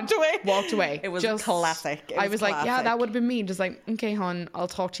around and walked away. It was just classic. I was like, yeah, that would have been me. Just like, okay, hon, I'll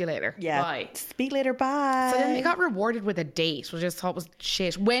talk to you later. Yeah. Bye. Speak later. Bye. So then they got rewarded with a date, which I just thought was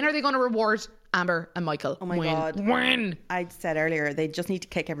shit. When are they going to reward Amber and Michael? Oh my God. When? I said earlier, they just need to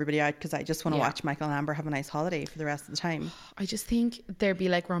kick everybody out because I just want to Yeah. watch Michael and Amber have a nice holiday for the rest of the time. I just think there'd be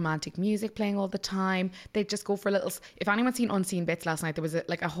like romantic music playing all the time. They'd just go for little. If anyone's seen Unseen Bits last night, there was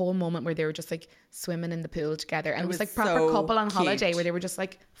like a whole moment where they were just like swimming in the pool together, and it was like proper so couple on holiday cute. where they were just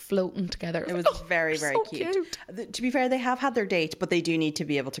like floating together. It was like, very, so very cute. To be fair, they have had their date, but they do need to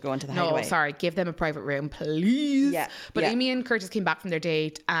be able to go into the No, hideaway. sorry, give them a private room, please. Yeah, But yeah. Amy and Curtis came back from their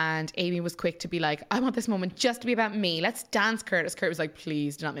date, and Amy was quick to be like, I want this moment just to be about me. Let's dance, Curtis. Curtis was like,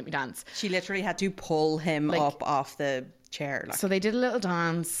 please do not make me dance. She literally had to pull him Like- up off the chair. Like. So they did a little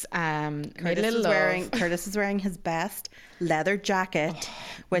dance, made a Curtis little is love. Curtis is wearing his best leather jacket,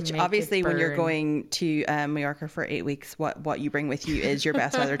 which make it obviously when you're burn. going to Mallorca for 8 weeks, what you bring with you is your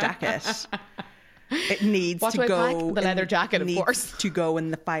best leather jacket. It needs What to do I go pack? The leather jacket, of needs course. to go in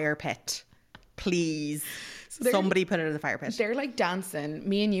the fire pit, please. they're- Somebody put it in the fire pit. They're like dancing.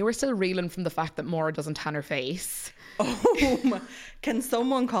 Me and you were still reeling from the fact that Maura doesn't tan her face. Can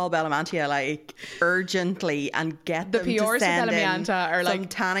someone call Bellamantia like urgently and get The them to PRs of send in Bellamantia are some like,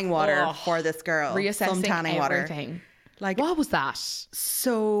 tanning water oh, for this girl? Reassessing Some tanning water. everything. Like What was that?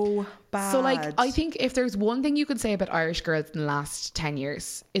 so bad. So, like, I think if there's one thing you could say about Irish girls in the last 10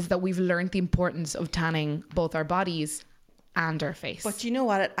 years is that we've learned the importance of tanning both our bodies and our face. But you know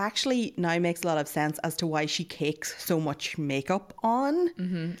what? It actually now makes a lot of sense as to why she cakes so much makeup on.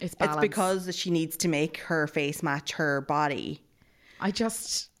 It's It's balance. because she needs to make her face match her body.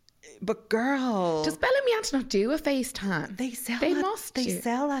 But girl, Does Bellamantia not do a face tan? they sell They that, must they do.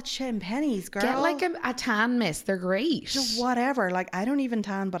 sell that shit in pennies, girl. Get like a tan mist. They're great. whatever. Like I don't even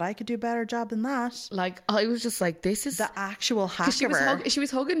tan, but I could do a better job than that. Like, I was just like, this is... The actual hack 'cause she of was, her. she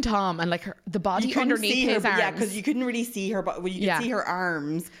was hugging Tom, and like the body You couldn't underneath see his her, arms. yeah, because you couldn't really see her, but you could Yeah. see her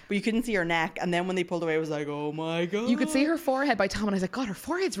arms, but you couldn't see her neck. And then when they pulled away, it was like, oh my god, You could see her forehead by Tom, and I was like, God, her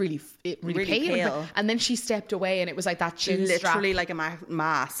forehead's really Really pale. pale. And then she stepped away, and it was like that chin literally strap. like a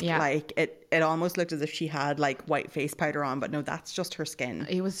mask. Yeah. Like it almost looked as if she had like white face powder on, but no, that's just her skin.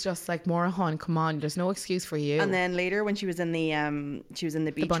 It was just like, Maura Hon, come on, there's no excuse for you. And then later when she was in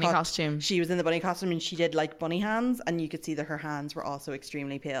the beach bunny hut, costume. she was in the bunny costume and she did like bunny hands, and you could see that her hands were also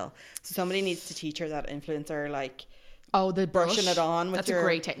extremely pale. So somebody needs to teach her that influencer, like oh, the brushing brush. it on with That's your a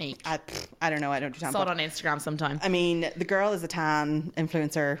great technique. I don't know, I don't do tan. Saw it but- on Instagram sometime. I mean, the girl is a tan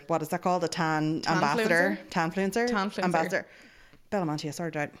influencer. What is that called? A tan ambassador? Tanfluencer? Tanfluencer. Ambassador. Bellamantia,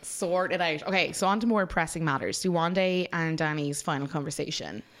 sort it out. Sort it out. Okay, so on to more pressing matters. Duwande and Danny's final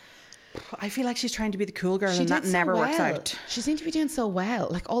conversation. I feel like she's trying to be the cool girl, She and that did so never works well. out. She seemed to be doing so well.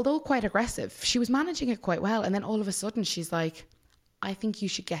 Like, although quite aggressive, she was managing it quite well. And then all of a sudden, she's like, I think you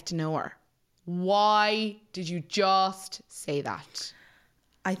should get to know her. Why did you just say that?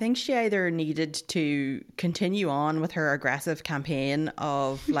 I think she either needed to continue on with her aggressive campaign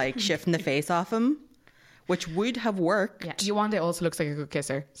of like shifting the face off him, which would have worked. Yeah, Duwande also looks like a good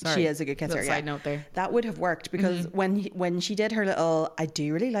kisser. Sorry. She is a good kisser. Little Yeah. side note there. That would have worked because when she did her little "I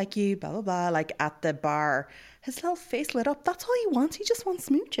do really like you" blah blah blah like at the bar, his little face lit up. That's all he wants. He just wants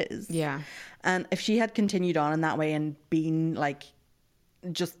smooches. Yeah. And if she had continued on in that way and been like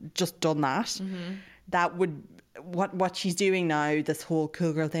just done that, that would what she's doing now, this whole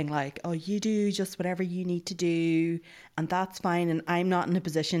cool girl thing, like, oh, you do just whatever you need to do and that's fine, and I'm not in a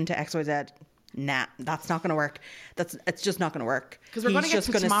position to XYZ. Nah, that's not going to work. It's just not going to work. Because we're going to get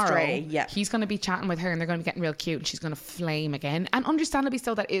to tomorrow. Stray. Yeah. He's going to be chatting with her and they're going to be getting real cute and she's going to flame again. And understandably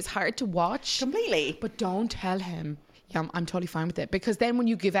so, that is hard to watch. Completely. But don't tell him, yeah, I'm totally fine with it. Because then when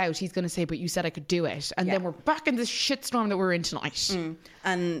you give out, he's going to say, but you said I could do it. And then we're back in this shitstorm that we're in tonight.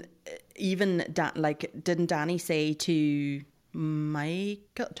 And even didn't Danny say to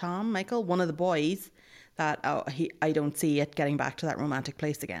Michael, one of the boys, that I don't see it getting back to that romantic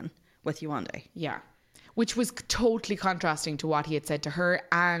place again with Duwande. Yeah. which was totally contrasting to what he had said to her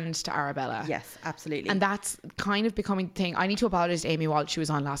and to Arabella. Yes, absolutely. And that's kind of becoming the thing. I need to apologize to Amy Walsh. She was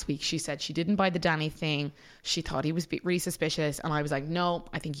on last week. She said she didn't buy the Danny thing. She thought he was really suspicious. And I was like, no,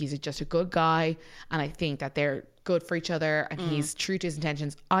 I think he's just a good guy. And I think that they're good for each other and he's true to his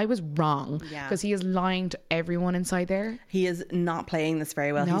intentions. I was wrong because he is lying to everyone inside there. He is not playing this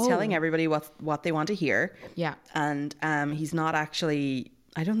very well. No. He's telling everybody what they want to hear. Yeah. And he's not actually...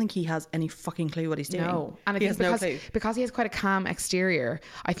 I don't think he has any fucking clue what he's doing. No. And I he think has no clue. because he has quite a calm exterior,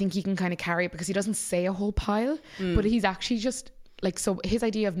 I think he can kind of carry it because he doesn't say a whole pile, but he's actually just like, so his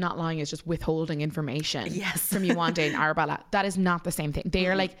idea of not lying is just withholding information from Yewande and Arabella. That is not the same thing. They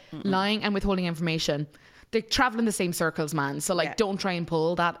are like lying and withholding information. They travel in the same circles, man. So like, don't try and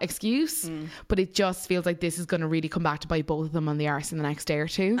pull that excuse. But it just feels like this is going to really come back to bite both of them on the arse in the next day or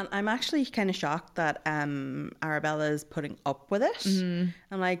two. And I'm actually kind of shocked that Arabella is putting up with it.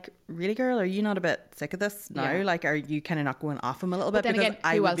 I'm like, really, girl, are you not a bit sick of this now? Yeah. Like, are you kind of not going off him a little bit? Then Because again,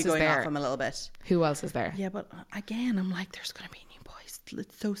 I who would else be is going there? off him a little bit. Who else is there? Yeah, but again, I'm like, there's going to be new boys.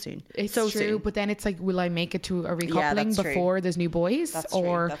 It's so soon. It's so true, soon. but then it's like, will I make it to a recoupling that's true. before there's new boys? That's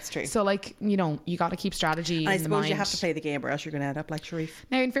or true, that's true. So like, you know, you got to keep strategy I in the suppose mind. you have to play the game or else you're going to end up like Sharif.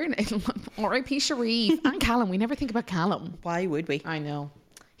 Now, in fairness, R.I.P. Sharif and Callum. We never think about Callum. Why would we? I know.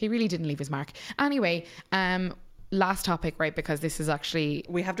 He really didn't leave his mark. Anyway, last topic, right? Because this is actually...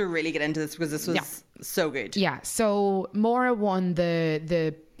 We have to really get into this because this was so good. Yeah. So Maura won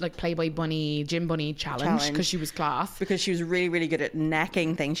the like Playboy Bunny, Gym Bunny challenge because she was class. Because she was really, really good at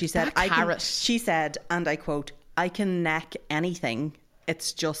necking things. She said, she said, and I quote, I can neck anything.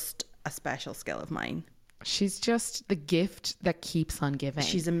 It's just a special skill of mine. She's just the gift that keeps on giving.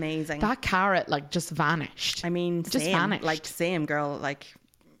 She's amazing. That carrot like just vanished. I mean, just same, vanished. like same girl. Like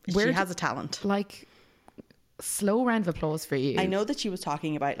she has a talent. Like slow round of applause for you. I know that she was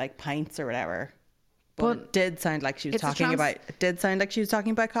talking about like pints or whatever, but it did sound like she was talking about. It did sound like she was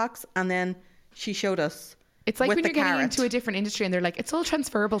talking about cocks, and then she showed us. It's like with when the you're getting carrot. into a different industry and they're like, it's all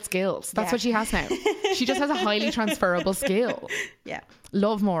transferable skills. That's what she has now. She just has a highly transferable skill. Yeah.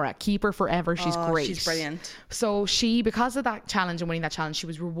 Love Maura. Keep her forever. She's great. She's brilliant. So she, because of that challenge and winning that challenge, she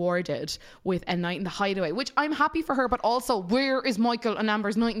was rewarded with a night in the Hideaway, which I'm happy for her, but also where is Michael and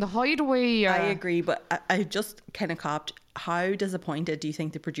Amber's night in the Hideaway? I agree, but I just kind of copped. How disappointed do you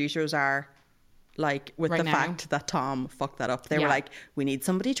think the producers are? Like with the fact that Tom fucked that up. They were like, we need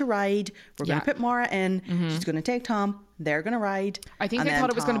somebody to ride. We're going to put Maura in. She's going to take Tom. They're going to ride. I think they thought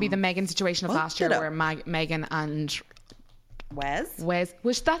it was going to be the Megan situation of last year where Megan and Wes.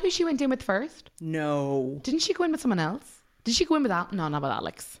 Was that who she went in with first? No. Didn't she go in with someone else? Did she go in with that? No, not with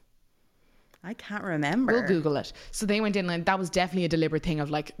Alex. I can't remember. We'll Google it. So they went in and that was definitely a deliberate thing of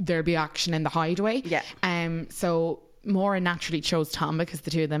like, there'll be action in the Hideaway. Yeah. So Maura naturally chose Tom because the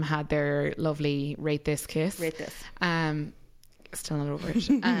two of them had their lovely rate this kiss. Rate this. Still not over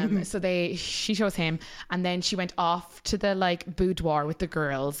it. So she chose him, and then she went off to the like boudoir with the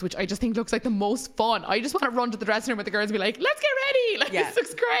girls, which I just think looks like the most fun. I just want to run to the dressing room with the girls and be like, let's get ready. Like, this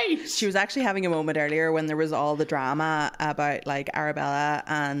looks great. She was actually having a moment earlier when there was all the drama about like Arabella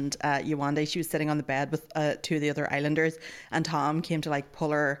and Yewande. She was sitting on the bed with two of the other islanders, and Tom came to like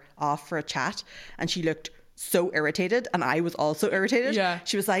pull her off for a chat, and she looked so irritated, and I was also irritated. Yeah.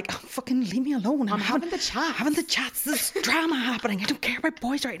 She was like, oh, fucking leave me alone. I'm having the chat. Having the chats. There's drama happening. I don't care about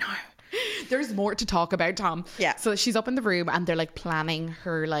boys right now. There's more to talk about, Tom. Yeah. So she's up in the room and they're like planning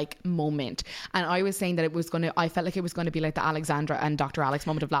her like moment. And I was saying that I felt like it was going to be like the Alexandra and Dr. Alex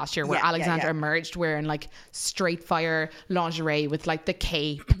moment of last year where Alexandra emerged wearing like straight fire lingerie with like the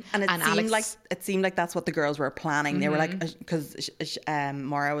cape. And it seemed like that's what the girls were planning. They were like, because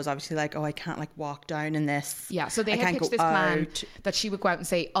Maura was obviously like, oh, I can't like walk down in this. Yeah. So they had pitched this plan that she would go out and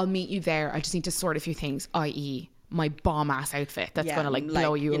say, I'll meet you there. I just need to sort a few things, i.e. my bomb ass outfit that's gonna like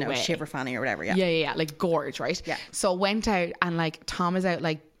blow you away, shiver fanny or whatever. Yeah, like gorge, right? Yeah. So went out and like Tom is out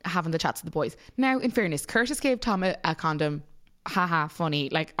like having the chats with the boys. Now, in fairness, Curtis gave Tom a condom. Haha, funny.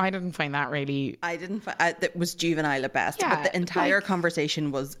 Like I didn't find that really. I didn't. That was juvenile at best. Yeah, but the entire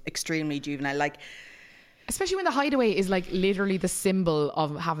conversation was extremely juvenile. Like. Especially when the Hideaway is like literally the symbol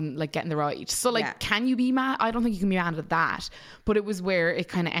of having like getting the right. So like, can you be mad? I don't think you can be mad at that. But it was where it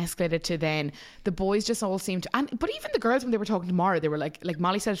kind of escalated to then the boys just all seemed to, but even the girls when they were talking to Maura, they were like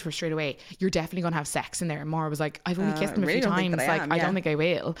Molly said to her straight away, "You're definitely gonna have sex in there." And Maura was like, "I've only kissed him a few times. I don't think I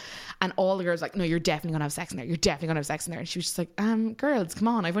will." And all the girls like, "No, you're definitely gonna have sex in there. You're definitely gonna have sex in there." And she was just like, "Girls, come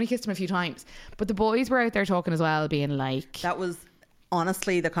on, I've only kissed him a few times." But the boys were out there talking as well, being like, that was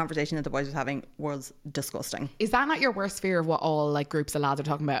honestly, the conversation that the boys was having was disgusting. Is that not your worst fear of what all like groups of lads are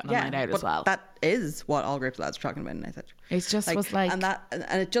talking about on a night out as well? That is what all groups of lads are talking about in night out. It's just was like, and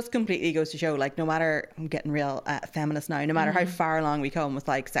it just completely goes to show, like, no matter, I'm getting real feminist now, no matter how far along we come with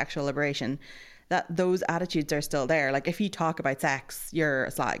like sexual liberation, that those attitudes are still there. Like, if you talk about sex, you're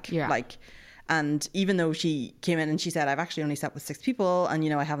a slag. Yeah. Like, and even though she came in and she said, I've actually only slept with 6 people, and, you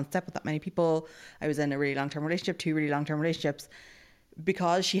know, I haven't slept with that many people. I was in a really long-term relationship, 2 really long-term relationships.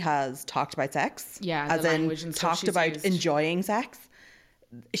 Because she has talked about sex, as in talked about enjoying sex,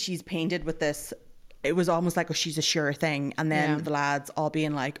 she's painted with this. It was almost like, oh, she's a sure thing. And then the lads all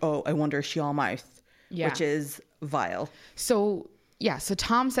being like, oh, I wonder, is she all mouth? Which is vile. So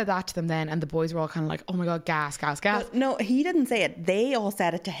Tom said that to them then, and the boys were all kind of like, oh my God, gas. But no, he didn't say it. They all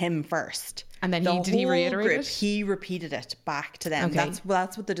said it to him first. And then did he reiterate it? He repeated it back to them. Okay.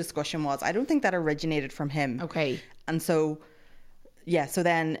 That's what the discussion was. I don't think that originated from him. Okay. And so... yeah, so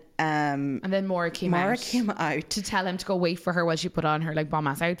then... and then Maura came out to tell him to go wait for her while she put on her like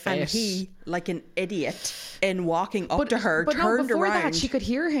bomb-ass outfit. And he, like an idiot, in walking up to her, turned around. But before that, she could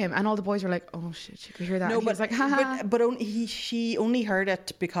hear him, and all the boys were like, oh shit, she could hear that. No, and he was like, haha. But she only heard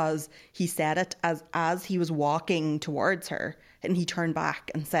it because he said it as he was walking towards her, and he turned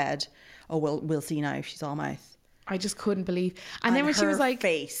back and said, oh, well, we'll see now if she's all mouth. I just couldn't believe. And then when she was like,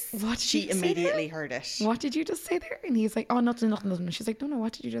 face, what did she immediately heard it. What did you just say there? And he's like, oh, nothing. She's like, no,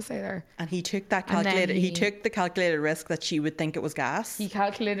 what did you just say there? And he took that calculated, he took the calculated risk that she would think it was gas. He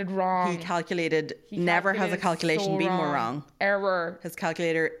calculated wrong. Never has a calculation been more wrong. Error. His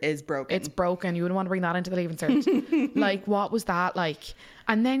calculator is broken. It's broken. You wouldn't want to bring that into the leaving cert. Like, what was that like?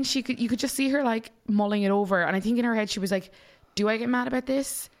 And then you could just see her like mulling it over. And I think in her head, she was like, do I get mad about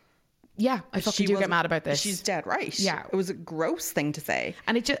this? Yeah, I fucking do get mad about this. She's dead right. Yeah. It was a gross thing to say.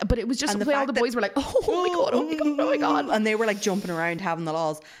 And it was just the way all the boys were like, oh my God. And they were like jumping around having the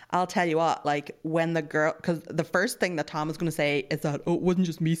laws. I'll tell you what, like when the girl, because the first thing that Tom was going to say is that, oh, it wasn't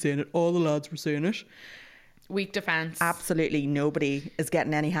just me saying it, all the lads were saying it. Weak defence. Absolutely nobody is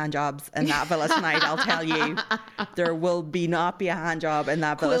getting any hand jobs in that villa tonight, I'll tell you. There will not be a hand job in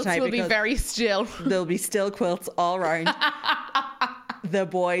that villa tonight. Quilts will be very still. There'll be still quilts all around. The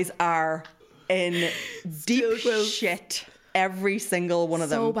boys are in deep shit. Every single one of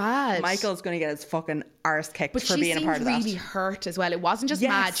them. So bad. Michael's going to get his fucking arse kicked for being a part of that. But she seemed really hurt as well. It wasn't just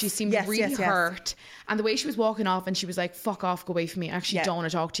mad. She seemed really hurt. And the way she was walking off, and she was like, fuck off, go away from me. I actually don't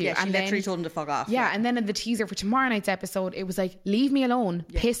want to talk to you. Yeah, she literally told him to fuck off. Yeah, and then in the teaser for tomorrow night's episode, it was like, leave me alone,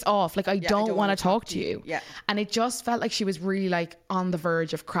 piss off. Like, I don't want to talk to you. Yeah. And it just felt like she was really like on the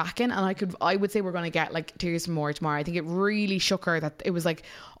verge of cracking. And I would say we're going to get like tears from more tomorrow. I think it really shook her that it was like,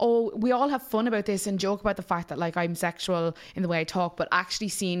 oh, we all have fun about this and joke about the fact that like I'm sexual in the way I talk, but actually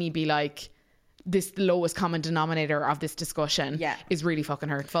seeing you be like, this lowest common denominator of this discussion is really fucking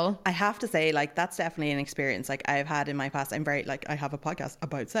hurtful. I have to say, like, that's definitely an experience like I've had in my past. I'm very, like, I have a podcast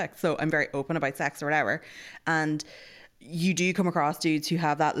about sex, so I'm very open about sex or whatever, and you do come across dudes who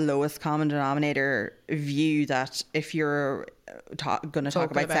have that lowest common denominator view that if you're going to talk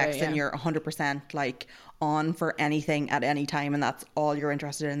about sex, then you're 100% like on for anything at any time, and that's all you're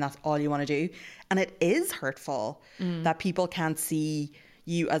interested in, that's all you want to do. And it is hurtful that people can't see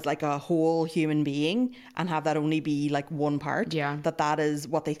you as like a whole human being and have that only be like one part. That is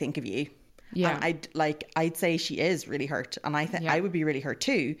what they think of you. And I'd say she is really hurt, and I would be really hurt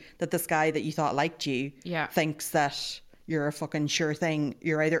too, that this guy that you thought liked you thinks that you're a fucking sure thing.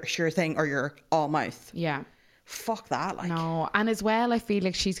 You're either a sure thing or you're all mouth. Fuck that. Like, no. And as well, I feel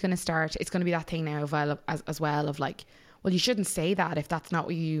like she's going to start, it's going to be that thing now as well of like, well, you shouldn't say that if that's not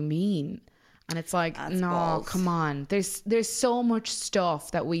what you mean. And it's like, that's no, balls. Come on. There's so much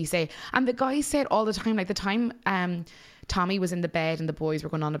stuff that we say. And the guys say it all the time. Like the time Tommy was in the bed and the boys were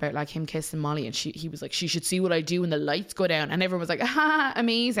going on about like him kissing Molly, and he was like, she should see what I do when the lights go down. And everyone was like, ha,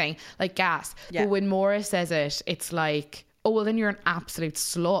 amazing. Like gas. But when Maura says it, it's like, oh, well then you're an absolute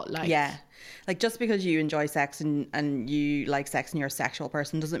slut. Like, yeah. Like just because you enjoy sex and you like sex and you're a sexual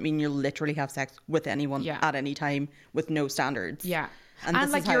person doesn't mean you'll literally have sex with anyone at any time with no standards. Yeah.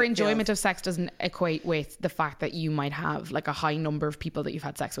 And like your enjoyment of sex doesn't equate with the fact that you might have like a high number of people that you've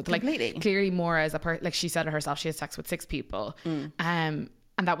had sex with. Completely. Like clearly Maura as like she said it herself, she had sex with 6 people. And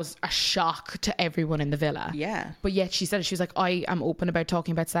that was a shock to everyone in the villa. Yeah. But yet she said it. She was like, I am open about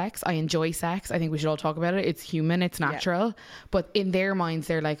talking about sex. I enjoy sex. I think we should all talk about it. It's human. It's natural. Yeah. But in their minds,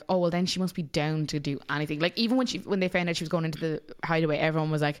 they're like, oh, well, then she must be down to do anything. Like even when they found out she was going into the hideaway, everyone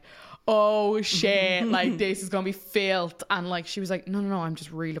was like, oh shit, like this is gonna be filth. And like she was like, no, I'm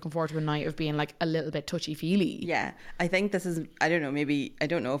just really looking forward to a night of being like a little bit touchy-feely. Yeah. I think this is, I don't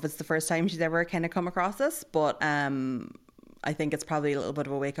know if it's the first time she's ever kind of come across this, but I think it's probably a little bit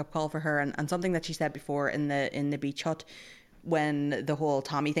of a wake-up call for her, and something that she said before in the beach hut when the whole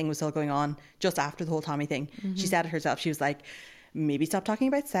Tommy thing was still going on, just after the whole Tommy thing, she said it herself. She was like, maybe stop talking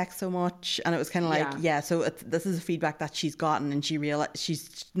about sex so much. And it was kind of like, so this is a feedback that she's gotten, and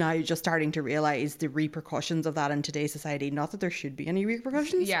she's now just starting to realize the repercussions of that in today's society. Not that there should be any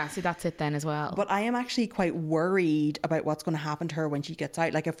repercussions. Yeah, so that's it then as well. But I am actually quite worried about what's going to happen to her when she gets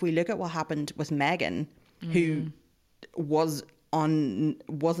out. Like, if we look at what happened with Megan, who wasn't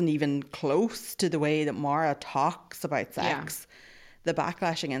even close to the way that Maura talks about sex. The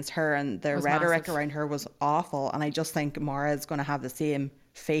backlash against her and the rhetoric around her was awful, and I just think Maura is going to have the same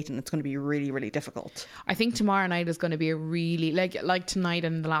fate, and it's going to be really, really difficult. I think tomorrow night is going to be a really like tonight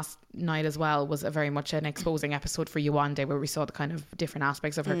and the last night as well was a very much an exposing episode for Yewande, where we saw the kind of different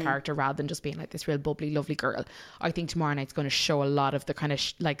aspects of her character rather than just being like this real bubbly, lovely girl. I think tomorrow night's going to show a lot of the kind of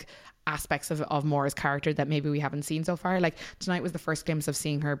like aspects of Maura's character that maybe we haven't seen so far. Like tonight was the first glimpse of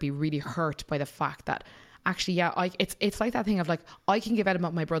seeing her be really hurt by the fact that actually, it's like that thing of like, I can give out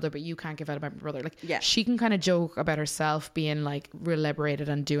about my brother, but you can't give out about my brother. Like, she can kind of joke about herself being like real liberated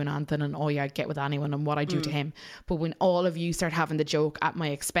and doing anything and I'd get with anyone and what I do to him. But when all of you start having the joke at my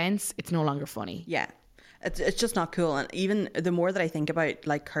expense, it's no longer funny. Yeah. It's just not cool. And even the more that I think about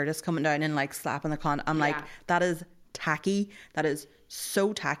like Curtis coming down and like slapping the con, I'm like, that is tacky. That is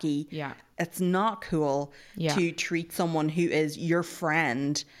so tacky. Yeah. It's not cool to treat someone who is your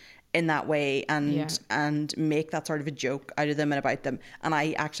friend in that way and make that sort of a joke out of them and about them. And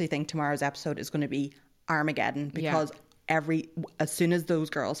I actually think tomorrow's episode is going to be Armageddon, because as soon as those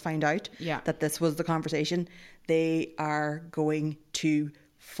girls find out that this was the conversation, they are going to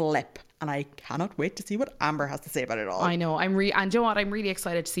flip. And I cannot wait to see what Amber has to say about it all. I know. And you know what? I'm really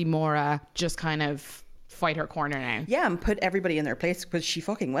excited to see Maura just kind of fight her corner now. Yeah, and put everybody in their place, because she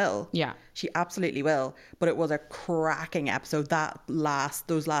fucking will. Yeah. She absolutely will. But it was a cracking episode.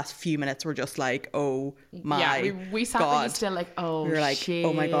 Those last few minutes were just like, oh my God. Yeah, we sat there still like, oh, we were like, shit.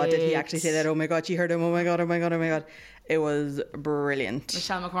 Oh my God, did he actually say that? Oh my God, she heard him. Oh my God, oh my God, oh my God. It was brilliant.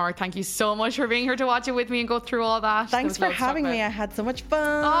 Michelle McCormick, thank you so much for being here to watch it with me and go through all that. Thanks for having me. I had so much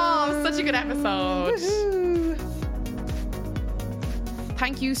fun. Oh, it was such a good episode. Woohoo.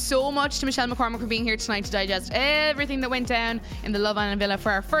 Thank you so much to Michelle McCormick for being here tonight to digest everything that went down in the Love Island Villa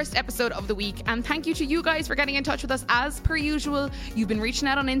for our first episode of the week. And thank you to you guys for getting in touch with us as per usual. You've been reaching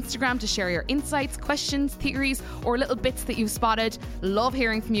out on Instagram to share your insights, questions, theories, or little bits that you've spotted. Love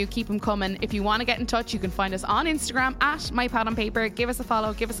hearing from you. Keep them coming. If you want to get in touch, you can find us on Instagram at MyPadOnPaper. Give us a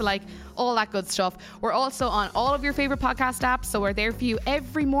follow, give us a like, all that good stuff. We're also on all of your favorite podcast apps, so we're there for you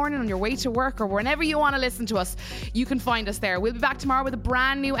every morning on your way to work or whenever you want to listen to us. You can find us there. We'll be back tomorrow with a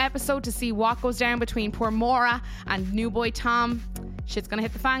brand new episode to see what goes down between poor Maura and new boy Tom. Shit's gonna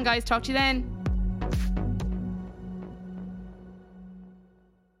hit the fan, guys. Talk to you then.